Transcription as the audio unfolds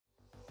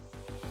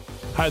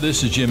Hi,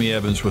 this is Jimmy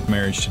Evans with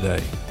Marriage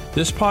Today.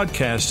 This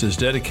podcast is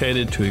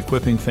dedicated to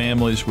equipping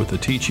families with the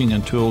teaching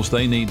and tools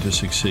they need to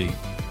succeed.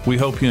 We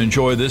hope you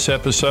enjoy this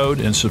episode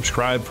and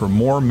subscribe for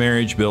more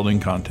marriage-building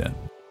content.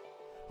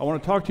 I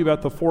want to talk to you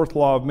about the fourth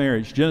law of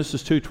marriage.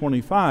 Genesis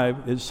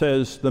 2:25, it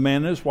says, the man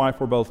and his wife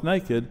were both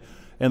naked,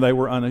 and they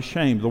were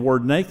unashamed. The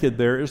word naked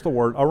there is the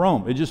word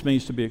arom. It just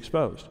means to be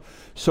exposed.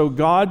 So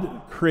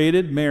God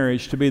created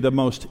marriage to be the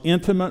most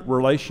intimate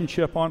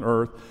relationship on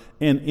earth,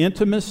 and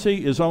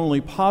intimacy is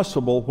only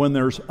possible when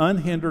there's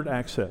unhindered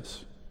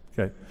access.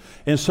 Okay,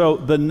 and so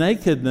the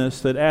nakedness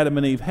that Adam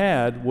and Eve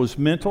had was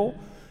mental,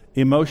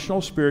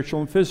 emotional, spiritual,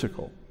 and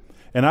physical.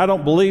 And I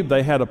don't believe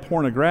they had a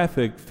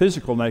pornographic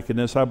physical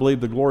nakedness. I believe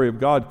the glory of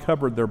God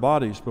covered their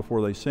bodies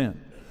before they sinned.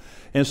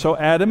 And so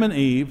Adam and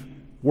Eve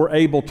were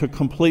able to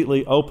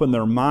completely open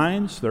their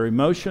minds, their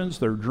emotions,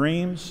 their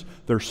dreams,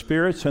 their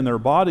spirits, and their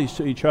bodies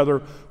to each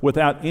other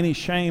without any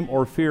shame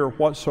or fear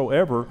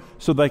whatsoever,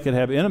 so they could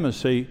have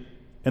intimacy.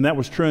 And that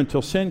was true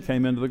until sin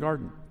came into the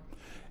garden.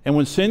 And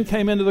when sin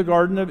came into the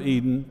Garden of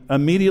Eden,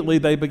 immediately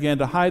they began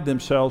to hide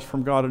themselves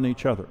from God and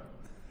each other.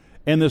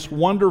 And this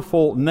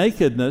wonderful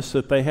nakedness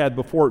that they had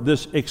before,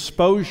 this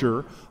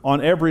exposure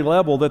on every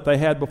level that they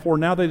had before,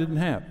 now they didn't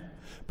have.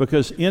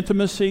 Because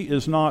intimacy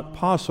is not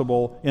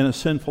possible in a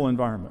sinful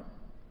environment.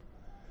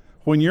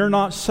 When you're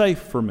not safe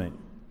for me,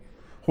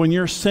 when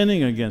you're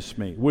sinning against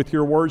me with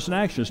your words and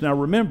actions. Now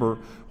remember,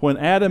 when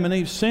Adam and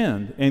Eve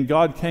sinned and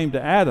God came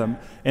to Adam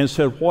and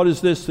said, what is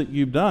this that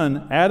you've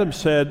done? Adam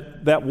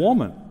said, that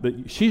woman,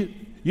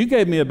 you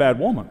gave me a bad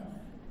woman.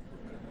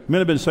 Men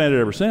have been saying it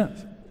ever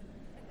since.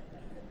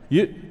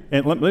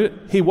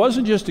 He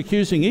wasn't just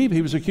accusing Eve,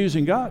 he was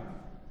accusing God.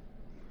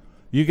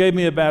 You gave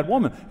me a bad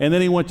woman. And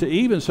then he went to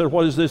Eve and said,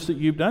 what is this that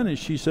you've done? And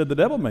she said, the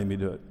devil made me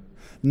do it.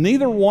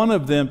 Neither one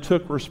of them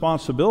took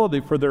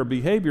responsibility for their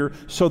behavior,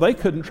 so they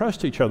couldn't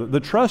trust each other. The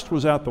trust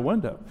was out the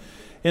window.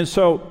 And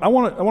so I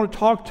want to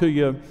talk to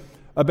you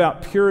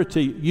about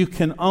purity. You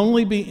can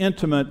only be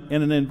intimate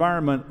in an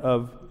environment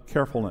of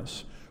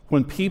carefulness,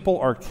 when people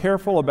are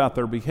careful about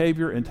their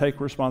behavior and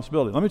take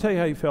responsibility. Let me tell you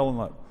how you fell in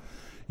love.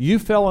 You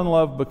fell in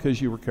love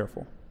because you were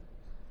careful.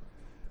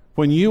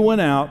 When you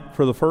went out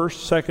for the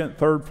first, second,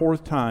 third,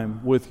 fourth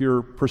time with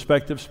your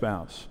prospective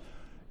spouse,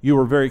 you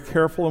were very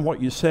careful in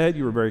what you said.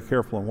 You were very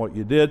careful in what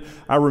you did.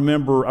 I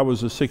remember I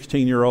was a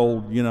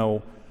 16-year-old,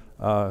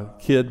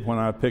 kid when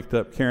I picked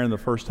up Karen the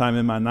first time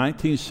in my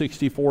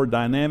 1964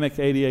 Dynamic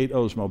 88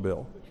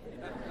 Oldsmobile.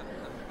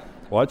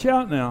 Watch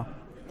out now.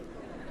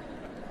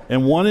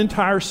 And one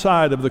entire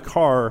side of the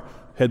car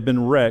had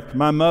been wrecked.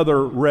 My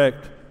mother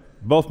wrecked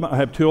I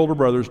have two older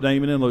brothers,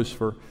 Damon and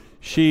Lucifer.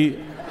 She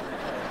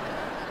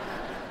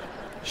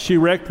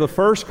wrecked the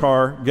first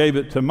car, gave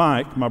it to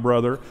Mike, my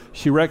brother.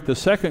 She wrecked the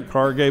second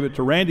car, gave it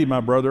to Randy, my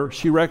brother.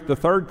 She wrecked the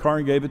third car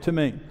and gave it to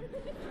me.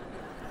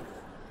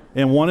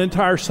 And one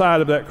entire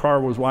side of that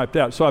car was wiped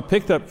out. So I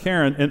picked up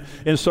Karen,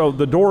 and so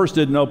the doors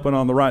didn't open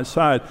on the right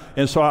side.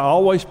 And so I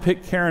always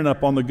picked Karen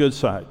up on the good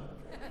side.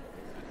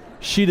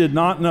 She did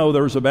not know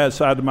there was a bad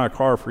side to my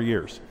car for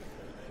years.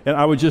 And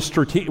I would just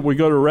we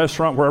go to a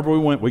restaurant, wherever we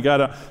went, we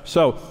got up.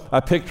 So I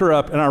picked her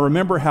up, and I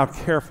remember how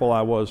careful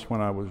I was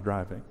when I was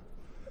driving.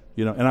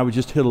 And I would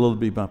just hit a little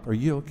beat bump. Are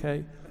you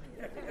okay?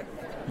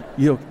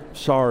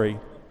 Sorry.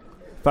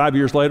 5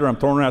 years later, I'm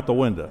throwing her out the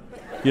window.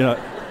 You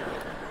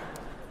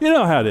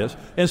know how it is.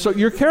 And so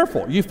you're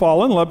careful. You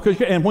fall in love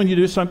and when you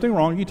do something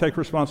wrong, you take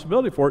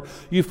responsibility for it.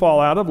 You fall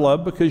out of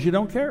love because you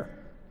don't care.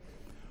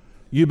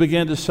 You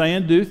begin to say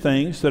and do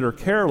things that are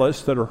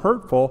careless, that are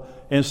hurtful,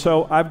 and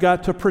so I've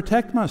got to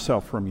protect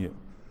myself from you.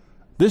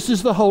 This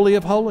is the Holy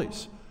of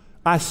Holies.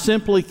 I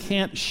simply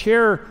can't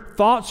share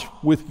thoughts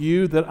with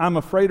you that I'm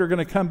afraid are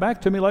going to come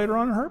back to me later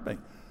on and hurt me.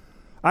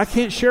 I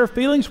can't share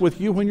feelings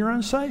with you when you're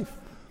unsafe.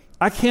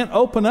 I can't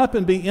open up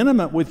and be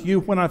intimate with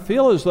you when I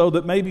feel as though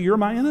that maybe you're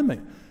my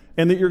enemy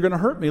and that you're going to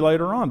hurt me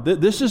later on.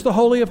 This is the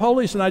Holy of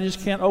Holies, and I just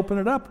can't open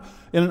it up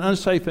in an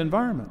unsafe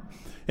environment.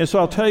 And so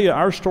I'll tell you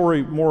our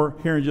story more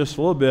here in just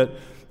a little bit,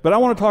 but I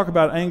want to talk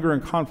about anger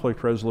and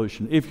conflict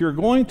resolution. If you're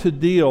going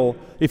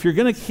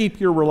to keep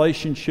your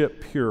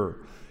relationship pure,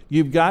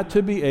 you've got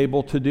to be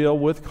able to deal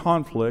with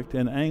conflict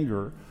and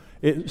anger.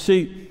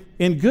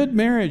 In good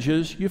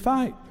marriages, you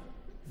fight.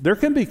 There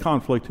can be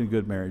conflict in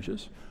good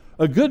marriages.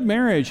 A good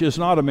marriage is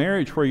not a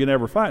marriage where you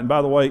never fight. And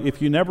by the way,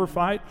 if you never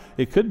fight,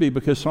 it could be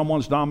because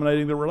someone's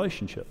dominating the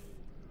relationship.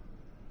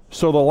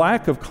 So the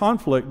lack of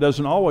conflict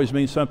doesn't always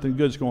mean something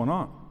good's going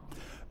on.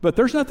 But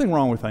there's nothing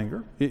wrong with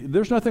anger.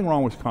 There's nothing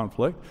wrong with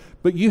conflict.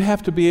 But you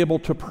have to be able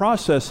to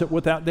process it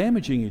without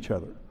damaging each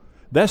other.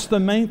 That's the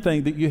main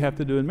thing that you have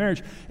to do in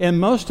marriage. And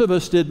most of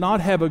us did not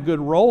have a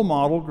good role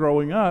model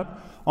growing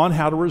up on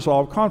how to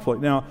resolve conflict.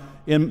 Now,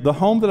 in the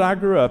home that I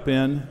grew up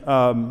in,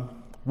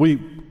 we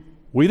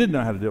didn't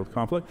know how to deal with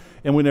conflict,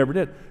 and we never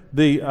did.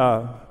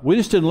 We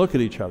just didn't look at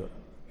each other.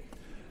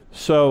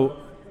 So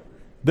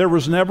there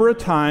was never a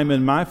time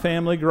in my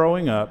family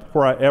growing up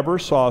where I ever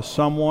saw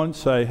someone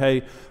say,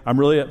 hey, I'm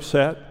really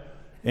upset,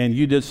 and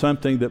you did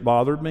something that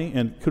bothered me,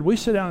 and could we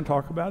sit down and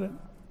talk about it?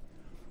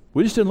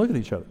 We just didn't look at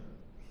each other.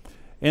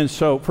 And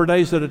so for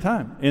days at a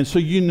time. And so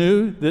you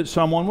knew that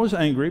someone was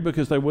angry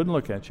because they wouldn't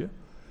look at you.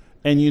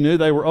 And you knew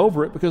they were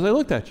over it because they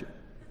looked at you.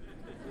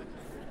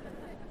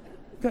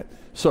 Okay.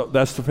 So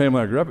that's the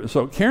family I grew up in.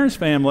 So Karen's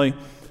family,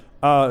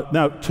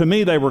 now to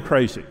me they were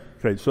crazy.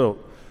 Okay, so,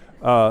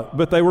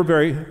 but they were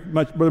very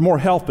much more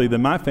healthy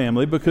than my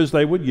family because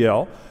they would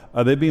yell.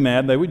 They'd be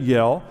mad, they would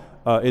yell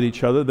at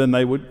each other, then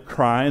they would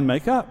cry and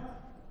make up.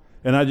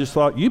 And I just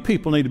thought, you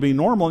people need to be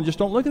normal and just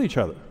don't look at each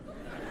other.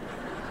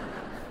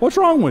 What's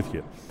wrong with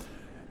you?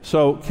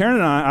 So Karen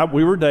and I,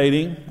 we were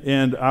dating,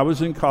 and I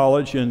was in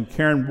college, and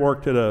Karen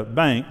worked at a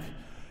bank,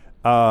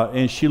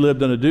 and she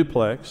lived in a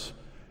duplex,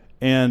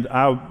 and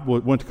I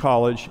went to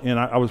college, and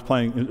I was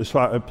playing, so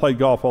I played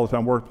golf all the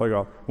time, worked, played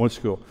golf, went to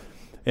school.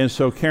 And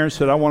so Karen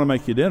said, I want to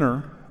make you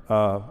dinner.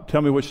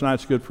 Tell me which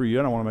night's good for you,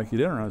 and I want to make you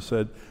dinner. And I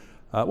said,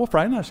 well,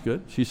 Friday night's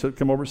good. She said,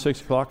 come over at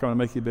 6 o'clock, I'm going to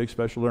make you a big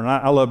special dinner. And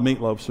I love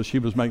meatloaf, so she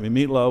was making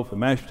me meatloaf and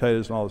mashed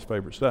potatoes and all this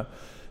favorite stuff.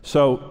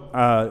 So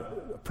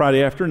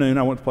Friday afternoon,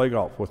 I went to play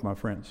golf with my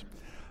friends.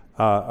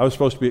 I was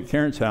supposed to be at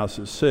Karen's house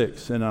at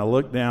 6, and I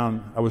looked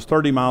down. I was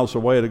 30 miles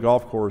away at a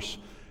golf course,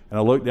 and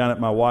I looked down at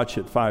my watch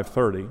at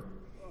 5:30,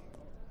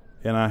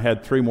 and I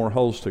had 3 more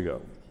holes to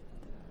go.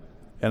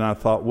 And I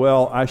thought,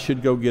 well, I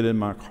should go get in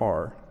my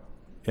car,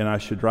 and I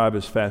should drive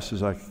as fast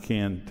as I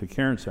can to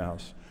Karen's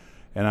house,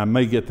 and I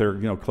may get there,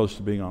 close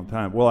to being on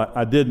time. Well,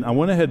 I didn't. I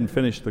went ahead and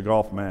finished the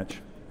golf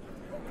match.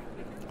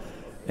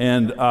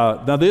 And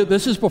now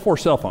this is before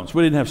cell phones.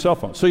 We didn't have cell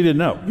phones, so you didn't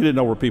know. You didn't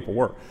know where people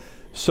were.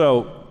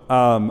 So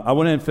I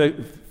went in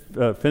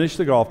and finished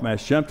the golf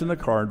match, jumped in the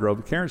car, and drove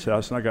to Karen's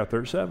house, and I got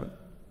there at 7.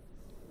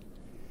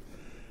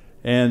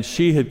 And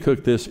she had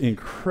cooked this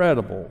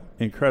incredible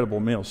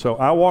meal. So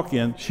I walk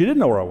in. She didn't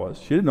know where I was.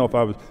 She didn't know if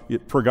I was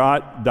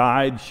forgot,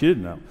 died. She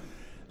didn't know.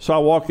 So I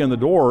walk in the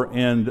door,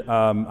 and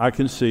I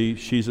can see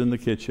she's in the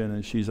kitchen,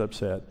 and she's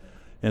upset.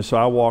 And so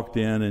I walked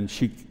in, and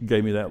she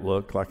gave me that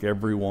look like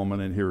every woman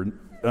in here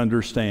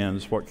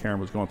understands what Karen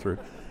was going through.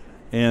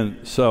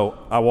 And so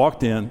I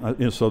walked in,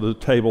 and so the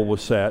table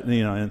was set,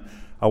 and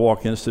I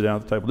walk in, sit down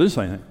at the table, didn't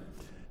say anything.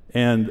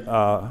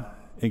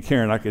 And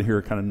Karen, I could hear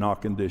her kind of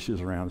knocking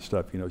dishes around and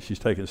stuff. She's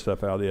taking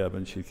stuff out of the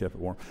oven. She kept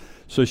it warm.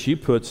 So she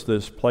puts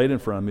this plate in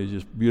front of me,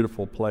 this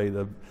beautiful plate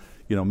of,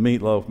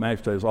 meatloaf,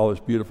 mashed potatoes, all this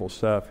beautiful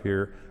stuff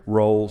here,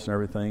 rolls and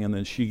everything. And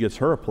then she gets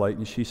her a plate,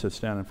 and she sits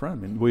down in front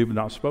of me. And we've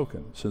not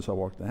spoken since I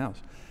walked in the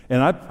house.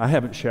 And I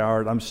haven't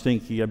showered. I'm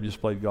stinky. I've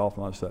just played golf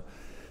and all that stuff.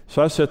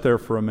 So I sit there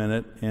for a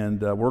minute, and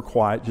we're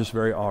quiet, just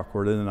very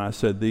awkward. And then I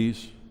said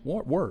these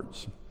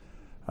words.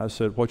 I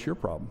said, what's your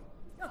problem?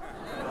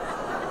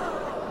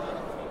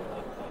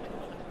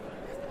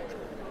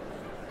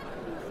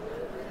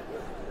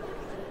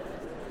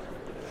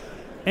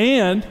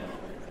 And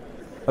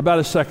about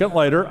a second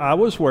later, I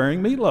was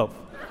wearing meatloaf.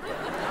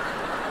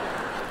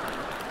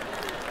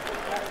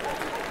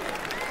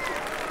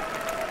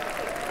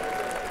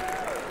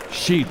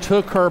 She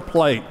took her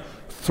plate,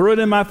 threw it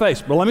in my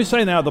face. But let me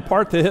say now, the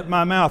part that hit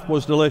my mouth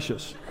was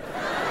delicious.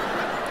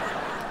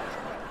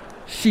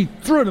 She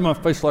threw it in my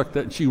face like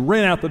that, and she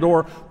ran out the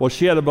door. Well,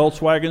 she had a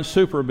Volkswagen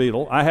Super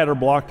Beetle. I had her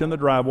blocked in the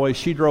driveway.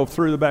 She drove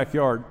through the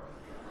backyard.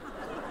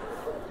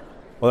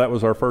 Well, that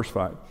was our first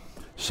fight.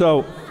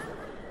 So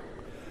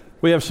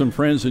we have some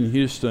friends in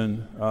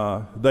Houston.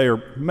 They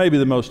are maybe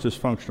the most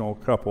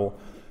dysfunctional couple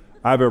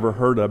I've ever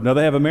heard of. Now,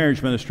 they have a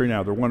marriage ministry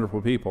now. They're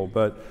wonderful people.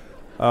 But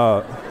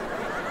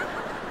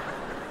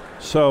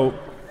so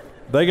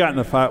they got in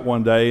a fight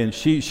one day, and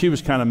she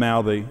was kind of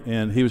mouthy,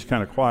 and he was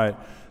kind of quiet.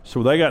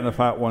 So they got in a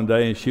fight one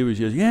day, and she was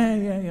just,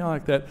 yeah,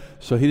 like that.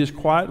 So he just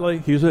quietly,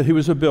 he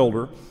was a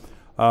builder.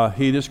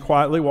 He just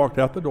quietly walked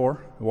out the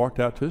door, walked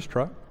out to his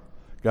truck,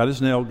 got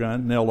his nail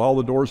gun, nailed all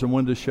the doors and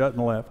windows shut,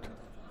 and left.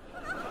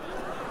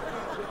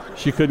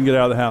 She couldn't get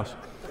out of the house.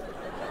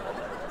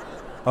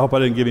 I hope I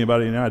didn't give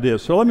anybody any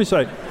ideas. So let me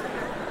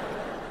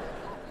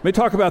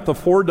talk about the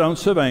 4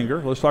 don'ts of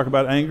anger. Let's talk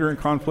about anger and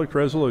conflict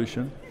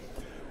resolution.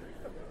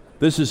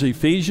 This is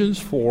Ephesians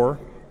 4.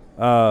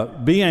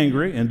 Be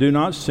angry and do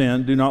not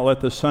sin. Do not let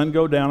the sun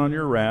go down on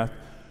your wrath,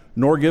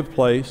 nor give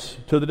place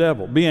to the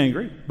devil. Be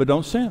angry, but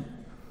don't sin.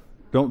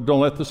 Don't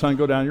let the sun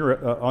go down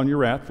on your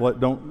wrath.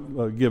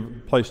 Don't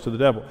give place to the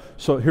devil.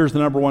 So here's the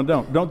number 1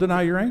 don't. Don't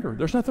deny your anger.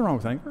 There's nothing wrong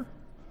with anger.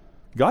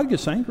 God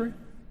gets angry.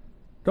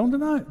 Don't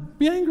deny it.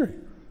 Be angry.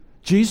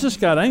 Jesus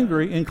got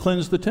angry and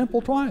cleansed the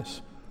temple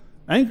twice.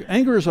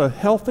 Anger is a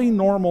healthy,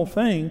 normal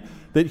thing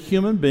that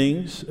human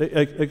beings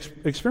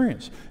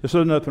experience. So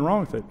there's nothing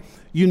wrong with it.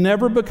 You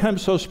never become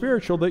so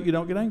spiritual that you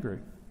don't get angry.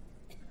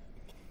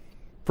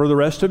 For the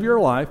rest of your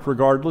life,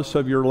 regardless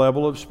of your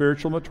level of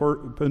spiritual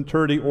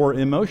maturity or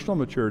emotional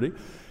maturity,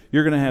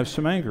 you're going to have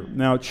some anger.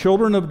 Now,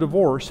 children of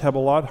divorce have a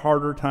lot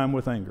harder time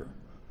with anger.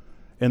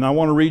 And I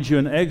want to read you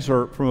an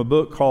excerpt from a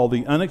book called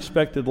The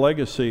Unexpected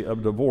Legacy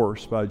of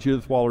Divorce by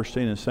Judith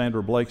Wallerstein and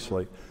Sandra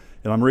Blakesley.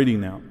 And I'm reading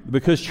now.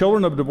 Because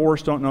children of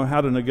divorce don't know how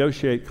to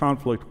negotiate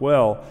conflict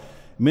well,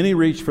 many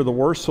reach for the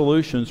worst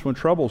solutions when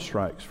trouble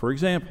strikes. For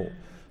example,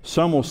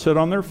 Some will sit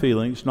on their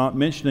feelings, not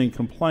mentioning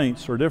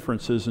complaints or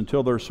differences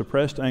until their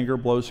suppressed anger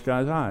blows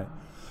sky high.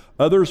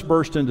 Others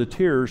burst into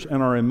tears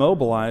and are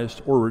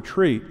immobilized or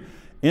retreat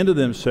into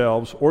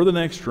themselves or the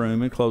next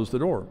room and close the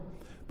door.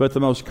 But the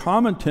most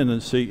common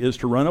tendency is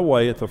to run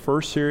away at the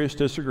first serious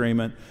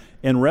disagreement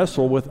and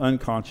wrestle with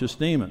unconscious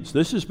demons.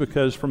 This is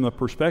because, from the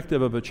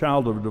perspective of a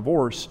child of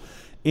divorce,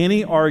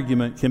 any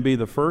argument can be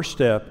the first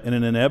step in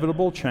an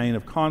inevitable chain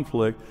of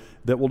conflict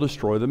that will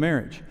destroy the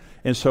marriage.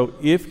 And so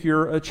if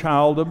you're a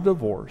child of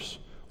divorce,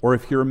 or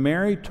if you're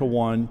married to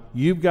one,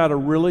 you've got to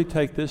really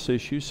take this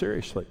issue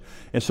seriously.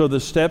 And so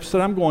the steps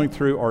that I'm going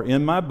through are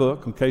in my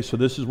book. Okay, so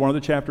this is one of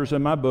the chapters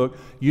in my book.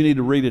 You need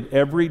to read it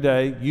every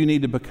day. You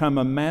need to become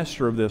a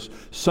master of this.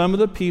 Some of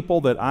the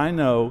people that I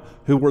know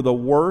who were the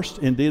worst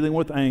in dealing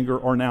with anger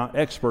are now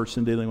experts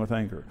in dealing with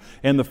anger.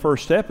 And the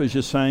first step is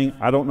just saying,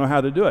 I don't know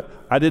how to do it.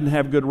 I didn't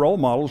have good role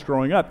models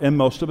growing up, and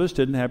most of us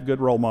didn't have good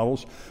role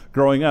models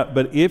growing up.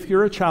 But if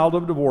you're a child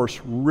of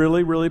divorce,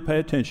 really, really pay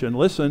attention.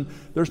 Listen,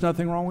 there's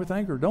nothing wrong with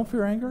anger. Don't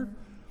fear anger.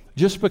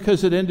 Just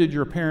because it ended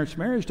your parents'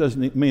 marriage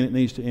doesn't mean it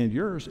needs to end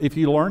yours. If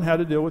you learn how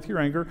to deal with your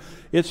anger,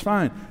 it's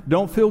fine.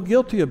 Don't feel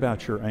guilty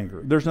about your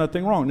anger. There's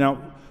nothing wrong.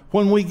 Now,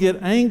 when we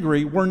get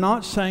angry, we're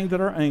not saying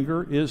that our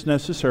anger is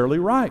necessarily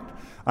right.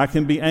 I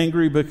can be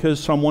angry because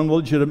someone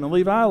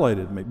legitimately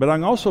violated me, but I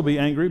can also be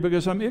angry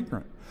because I'm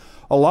ignorant.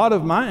 A lot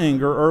of my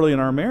anger early in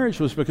our marriage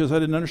was because I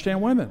didn't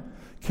understand women.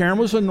 Karen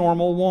was a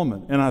normal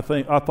woman, and I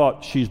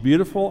thought she's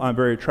beautiful. I'm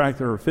very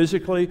attracted to her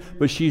physically,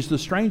 but she's the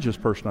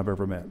strangest person I've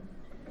ever met.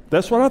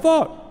 That's what I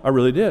thought. I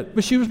really did.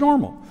 But she was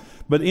normal.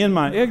 But in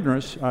my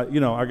ignorance, I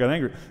got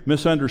angry.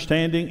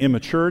 Misunderstanding,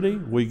 immaturity.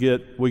 We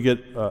get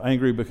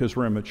angry because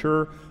we're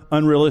immature.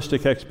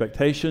 Unrealistic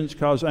expectations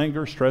cause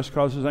anger. Stress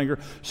causes anger.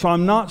 So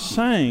I'm not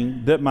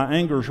saying that my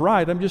anger's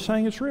right. I'm just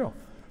saying it's real.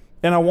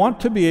 And I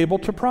want to be able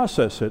to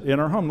process it in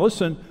our home.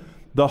 Listen,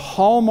 the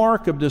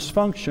hallmark of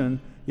dysfunction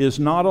is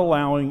not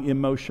allowing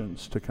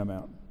emotions to come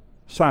out.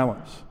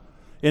 Silence.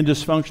 In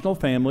dysfunctional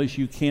families,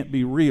 you can't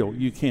be real.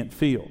 You can't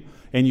feel.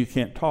 And you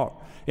can't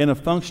talk. In a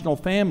functional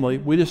family,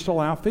 we just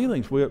allow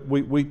feelings.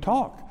 We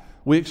talk.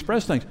 We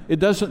express things. It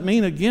doesn't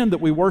mean, again, that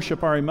we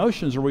worship our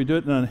emotions or we do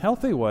it in an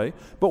unhealthy way,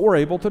 but we're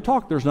able to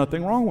talk. There's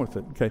nothing wrong with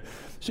it. Okay.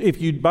 So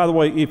if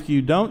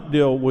you don't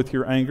deal with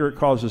your anger, it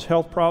causes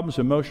health problems,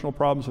 emotional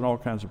problems, and all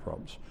kinds of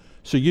problems.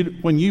 So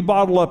when you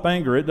bottle up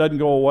anger, it doesn't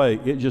go away.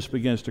 It just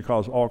begins to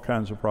cause all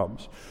kinds of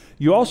problems.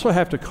 You also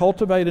have to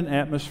cultivate an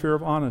atmosphere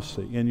of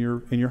honesty in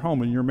your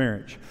home, in your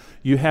marriage.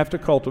 You have to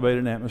cultivate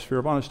an atmosphere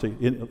of honesty.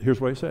 Here's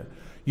what he said.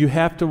 You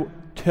have to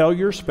tell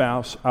your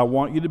spouse, I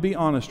want you to be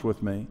honest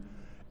with me,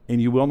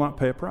 and you will not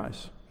pay a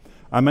price.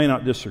 I may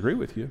not disagree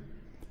with you,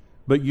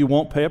 but you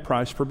won't pay a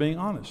price for being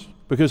honest.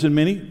 Because in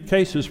many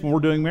cases, when we're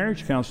doing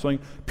marriage counseling,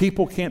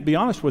 people can't be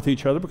honest with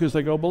each other because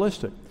they go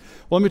ballistic.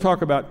 Well, let me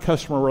talk about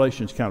customer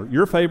relations counter.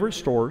 Your favorite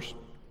stores,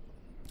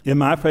 and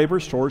my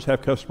favorite stores,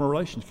 have customer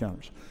relations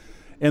counters.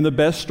 And the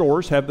best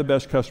stores have the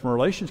best customer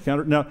relations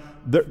counter. Now,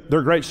 they're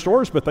great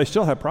stores, but they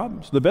still have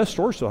problems. The best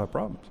stores still have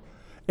problems.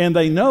 And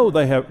they know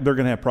they're going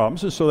to have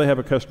problems, and so they have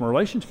a customer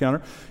relations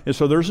counter. And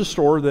so there's a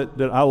store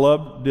that I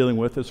love dealing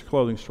with. It's a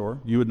clothing store.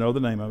 You would know the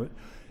name of it.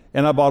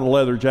 And I bought a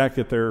leather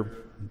jacket there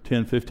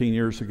 10, 15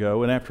 years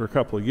ago, and after a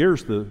couple of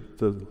years, the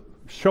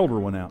shoulder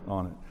went out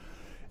on it.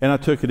 And I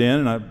took it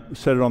in, and I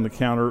set it on the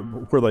counter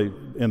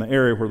in the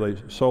area where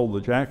they sold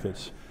the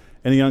jackets.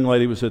 And a young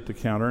lady was at the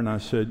counter, and I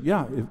said,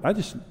 yeah,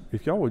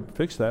 if y'all would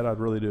fix that, I'd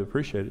really do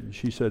appreciate it. And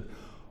she said,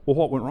 well,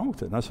 what went wrong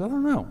with it? And I said, I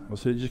don't know. I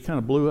said, it just kind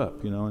of blew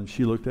up, And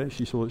she looked at it.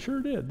 She said, well, it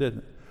sure did, didn't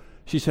it?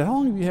 She said, how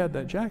long have you had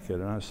that jacket?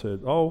 And I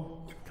said, a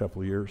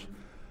couple of years.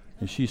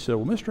 And she said,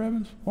 well, Mr.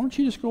 Evans, why don't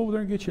you just go over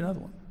there and get you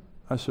another one?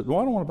 I said, well,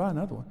 I don't want to buy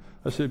another one.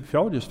 I said, if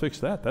y'all would just fix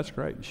that, that's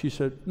great. And she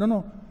said,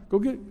 no, go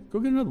get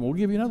another one. We'll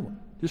give you another one.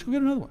 Just go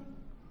get another one.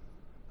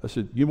 I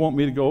said, you want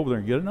me to go over there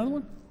and get another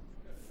one?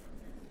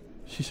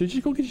 She said,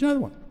 just go get you another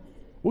one.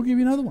 We'll give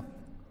you another one.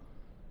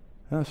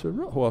 And I said,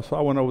 well, so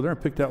I went over there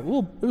and picked out it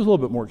was a little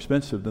bit more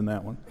expensive than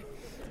that one.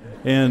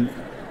 And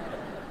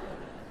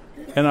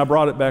I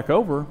brought it back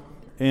over,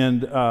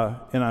 and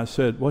I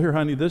said, well, here,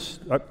 honey,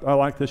 I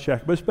like this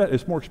jacket, but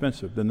it's more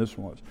expensive than this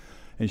one was.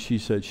 And she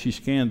said, she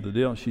scanned the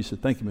deal, and she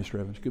said, thank you, Mr.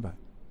 Evans, goodbye.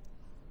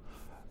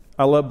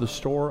 I love the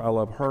store. I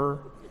love her.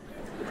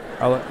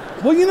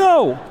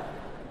 Well,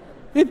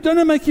 it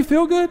doesn't make you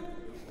feel good.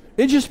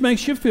 It just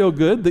makes you feel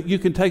good that you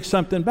can take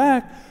something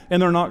back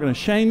and they're not going to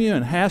shame you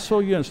and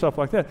hassle you and stuff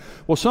like that.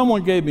 Well,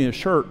 someone gave me a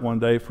shirt one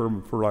day for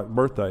like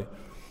birthday,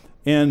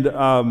 and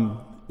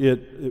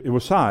it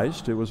was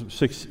sized. It was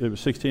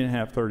 16 and a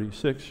half,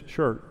 36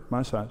 shirt,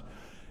 my size.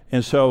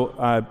 And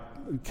so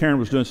Karen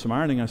was doing some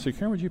ironing. I said,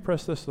 Karen, would you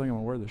press this thing? I'm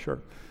going to wear the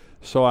shirt.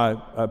 So I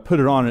put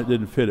it on, and it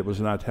didn't fit. It was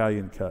an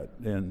Italian cut.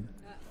 And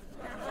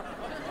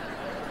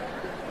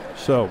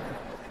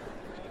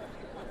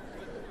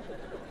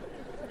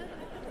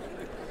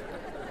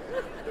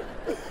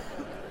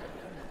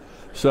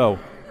So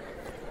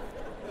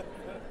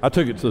I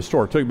took it to the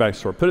store, took it back to the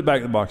store, put it back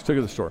in the box, took it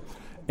to the store.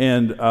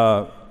 And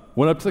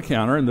went up to the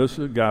counter, and this is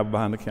a guy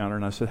behind the counter,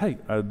 and I said, hey,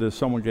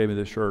 someone gave me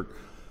this shirt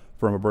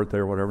for my birthday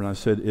or whatever, and I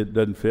said, it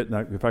doesn't fit,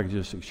 and if I could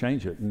just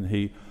exchange it. And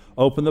he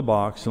opened the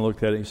box and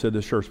looked at it, and he said,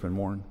 this shirt's been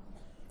worn,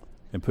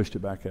 and pushed it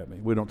back at me.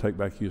 We don't take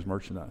back used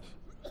merchandise.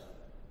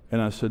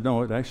 And I said,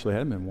 no, it actually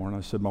hadn't been worn.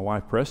 I said, my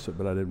wife pressed it,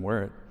 but I didn't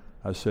wear it.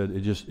 I said,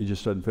 it just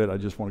doesn't fit. I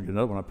just want to get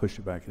another one. I pushed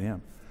it back at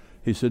him.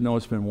 He said, no,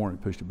 it's been worn.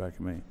 He pushed it back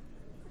at me. And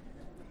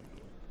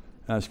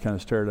I just kind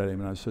of stared at him,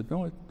 and I said,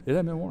 no, it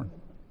hadn't been worn.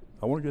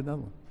 I want to get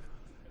another one.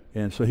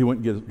 And so he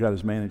went and got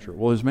his manager.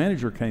 Well, his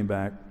manager came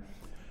back,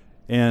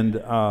 and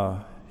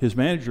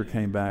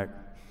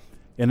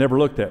never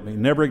looked at me,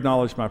 never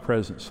acknowledged my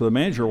presence. So the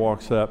manager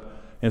walks up,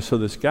 and so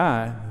this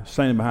guy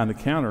standing behind the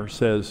counter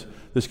says,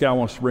 this guy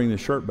wants to bring this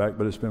shirt back,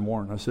 but it's been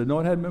worn. I said, no,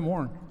 it hadn't been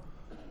worn.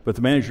 But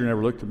the manager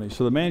never looked at me.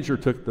 So the manager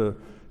took the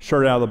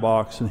shirt out of the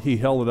box, and he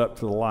held it up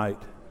to the light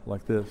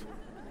like this.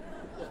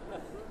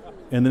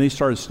 And then he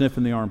started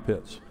sniffing the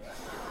armpits.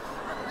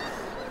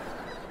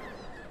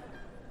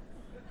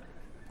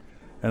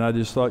 And I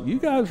just thought, you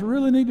guys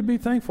really need to be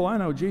thankful I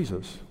know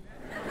Jesus.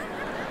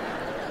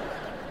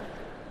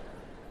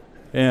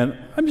 And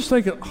I'm just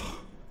thinking,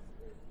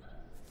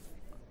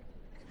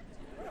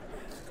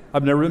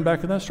 I've never been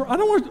back in that store. I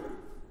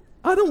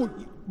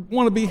don't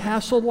want to be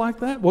hassled like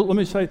that. Well, let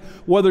me say,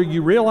 whether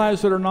you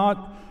realize it or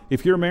not,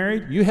 if you're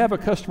married, you have a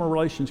customer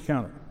relations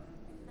counter.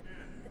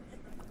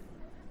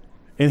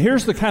 And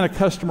here's the kind of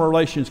customer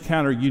relations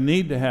counter you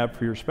need to have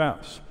for your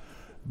spouse.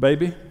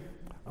 Baby,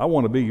 I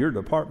want to be your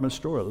department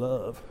store of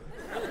love.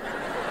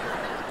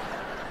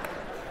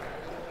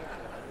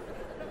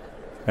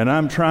 And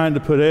I'm trying to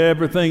put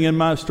everything in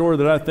my store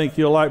that I think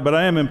you'll like, but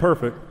I am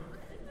imperfect.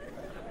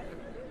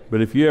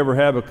 But if you ever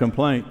have a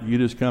complaint, you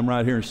just come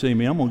right here and see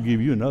me. I'm going to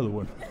give you another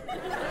one.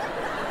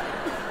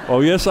 Oh,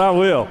 yes, I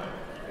will.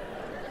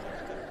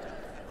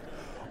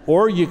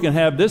 Or you can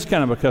have this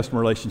kind of a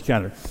customer relations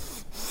counter.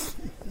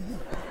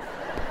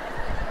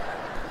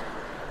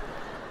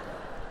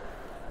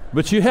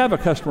 But you have a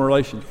customer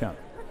relations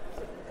counter.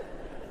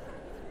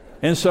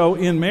 And so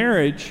in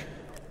marriage,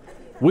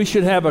 we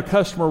should have a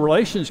customer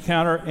relations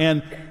counter,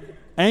 and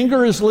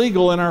anger is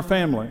legal in our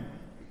family.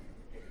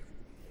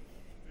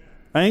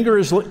 Anger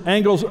is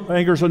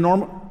a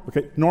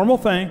normal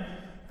thing.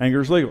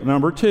 Anger is legal.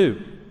 Number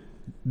 2,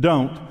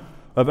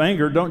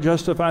 don't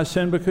justify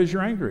sin because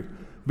you're angry.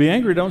 Be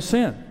angry, don't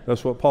sin.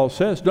 That's what Paul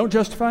says. Don't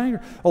justify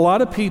anger. A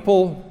lot of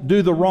people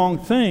do the wrong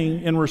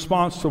thing in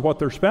response to what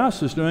their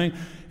spouse is doing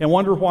and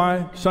wonder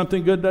why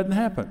something good doesn't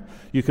happen.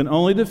 You can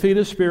only defeat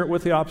a spirit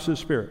with the opposite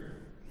spirit.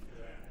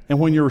 And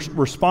when you're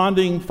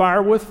responding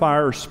fire with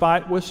fire, or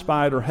spite with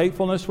spite, or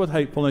hatefulness with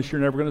hatefulness, you're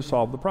never going to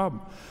solve the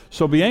problem.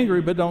 So be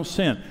angry, but don't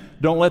sin.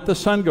 Don't let the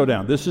sun go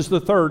down. This is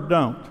the third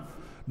don't.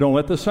 Don't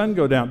let the sun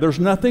go down. There's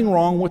nothing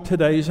wrong with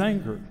today's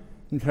anger,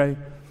 okay?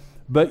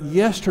 But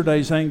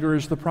yesterday's anger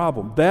is the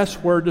problem. That's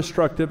where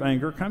destructive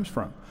anger comes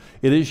from.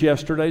 It is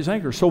yesterday's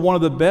anger. So one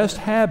of the best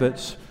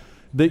habits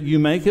that you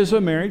make as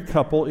a married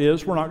couple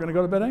is we're not going to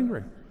go to bed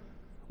angry.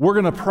 We're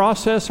going to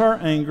process our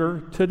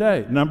anger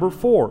today. Number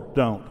 4,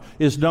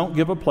 don't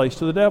give a place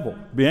to the devil.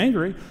 Be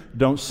angry,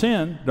 don't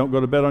sin, don't go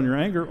to bed on your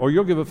anger, or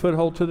you'll give a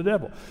foothold to the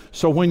devil.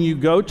 So when you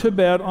go to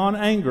bed on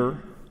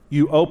anger,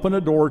 you open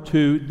a door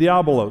to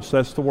diabolos.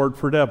 That's the word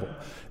for devil.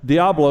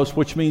 Diabolos,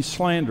 which means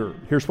slander.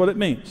 Here's what it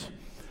means.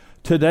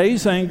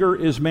 Today's anger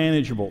is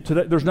manageable.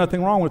 There's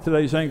nothing wrong with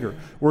today's anger.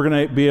 We're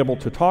going to be able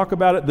to talk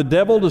about it. The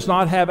devil does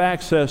not have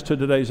access to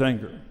today's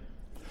anger.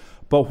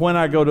 But when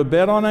I go to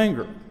bed on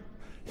anger,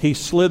 he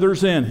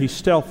slithers in. He's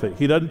stealthy.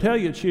 He doesn't tell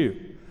you it's you.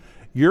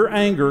 Your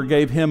anger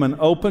gave him an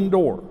open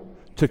door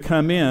to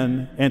come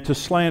in and to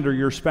slander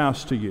your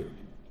spouse to you.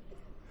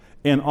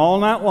 And all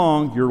night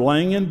long, you're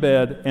laying in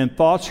bed, and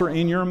thoughts are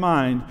in your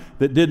mind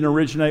that didn't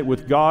originate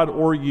with God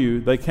or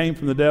you. They came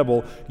from the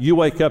devil. You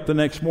wake up the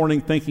next morning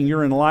thinking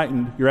you're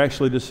enlightened. You're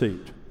actually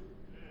deceived.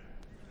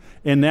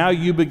 And now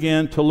you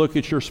begin to look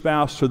at your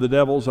spouse through the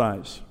devil's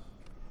eyes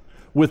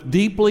with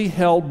deeply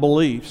held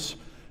beliefs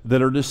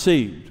that are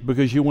deceived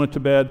because you went to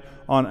bed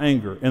on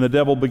anger, and the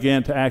devil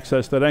began to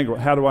access that anger.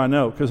 How do I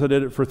know? Because I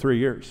did it for 3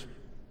 years.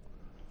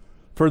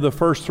 For the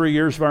first 3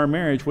 years of our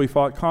marriage, we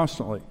fought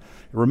constantly.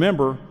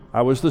 Remember,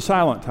 I was the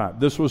silent type.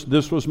 This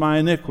was my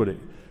iniquity,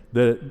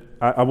 that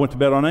I went to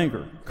bed on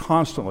anger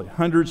constantly.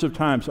 Hundreds of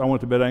times I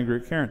went to bed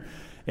angry at Karen.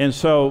 And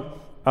so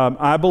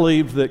I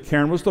believed that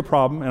Karen was the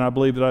problem, and I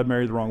believed that I'd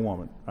married the wrong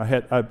woman.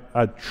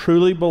 I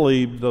truly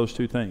believed those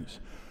two things.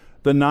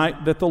 The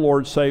night that the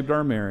Lord saved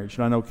our marriage,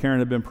 and I know Karen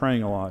had been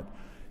praying a lot,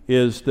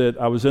 is that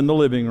I was in the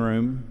living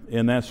room,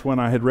 and that's when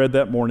I had read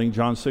that morning,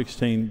 John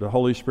 16, the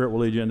Holy Spirit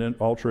will lead you into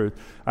all truth.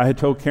 I had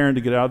told Karen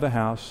to get out of the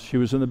house. She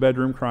was in the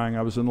bedroom crying.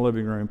 I was in the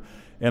living room.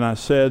 And I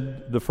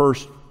said the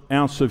first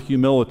ounce of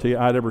humility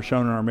I'd ever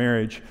shown in our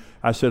marriage.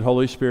 I said,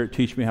 Holy Spirit,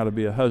 teach me how to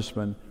be a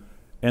husband.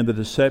 And the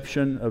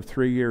deception of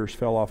 3 years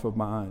fell off of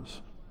my eyes.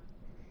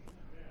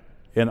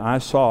 And I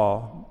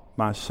saw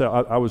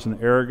myself, I was an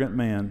arrogant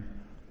man,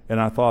 and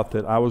I thought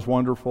that I was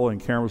wonderful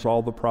and Karen was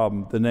all the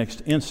problem. The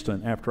next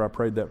instant after I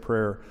prayed that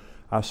prayer,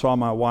 I saw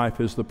my wife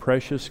as the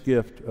precious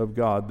gift of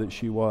God that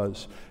she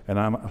was, and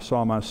I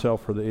saw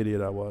myself for the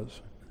idiot I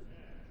was.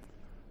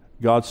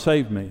 God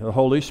saved me. The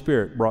Holy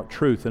Spirit brought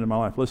truth into my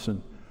life.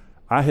 Listen,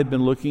 I had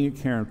been looking at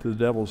Karen through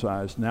the devil's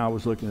eyes. Now I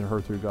was looking at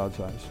her through God's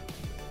eyes.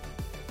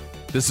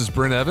 This is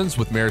Brent Evans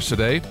with Marriage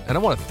Today, and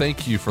I want to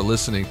thank you for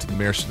listening to the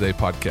Marriage Today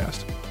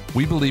podcast.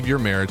 We believe your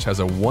marriage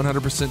has a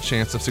 100%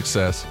 chance of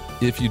success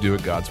if you do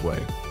it God's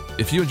way.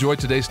 If you enjoyed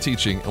today's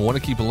teaching and want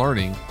to keep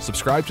learning,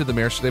 subscribe to the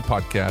Marriage Today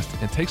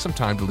podcast and take some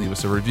time to leave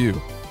us a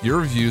review. Your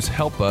reviews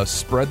help us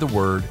spread the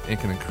word and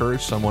can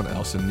encourage someone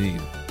else in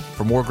need.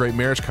 For more great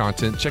marriage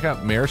content, check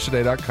out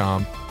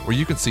marriagetoday.com, where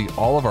you can see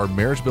all of our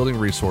marriage building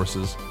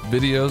resources,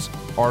 videos,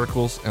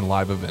 articles, and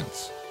live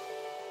events.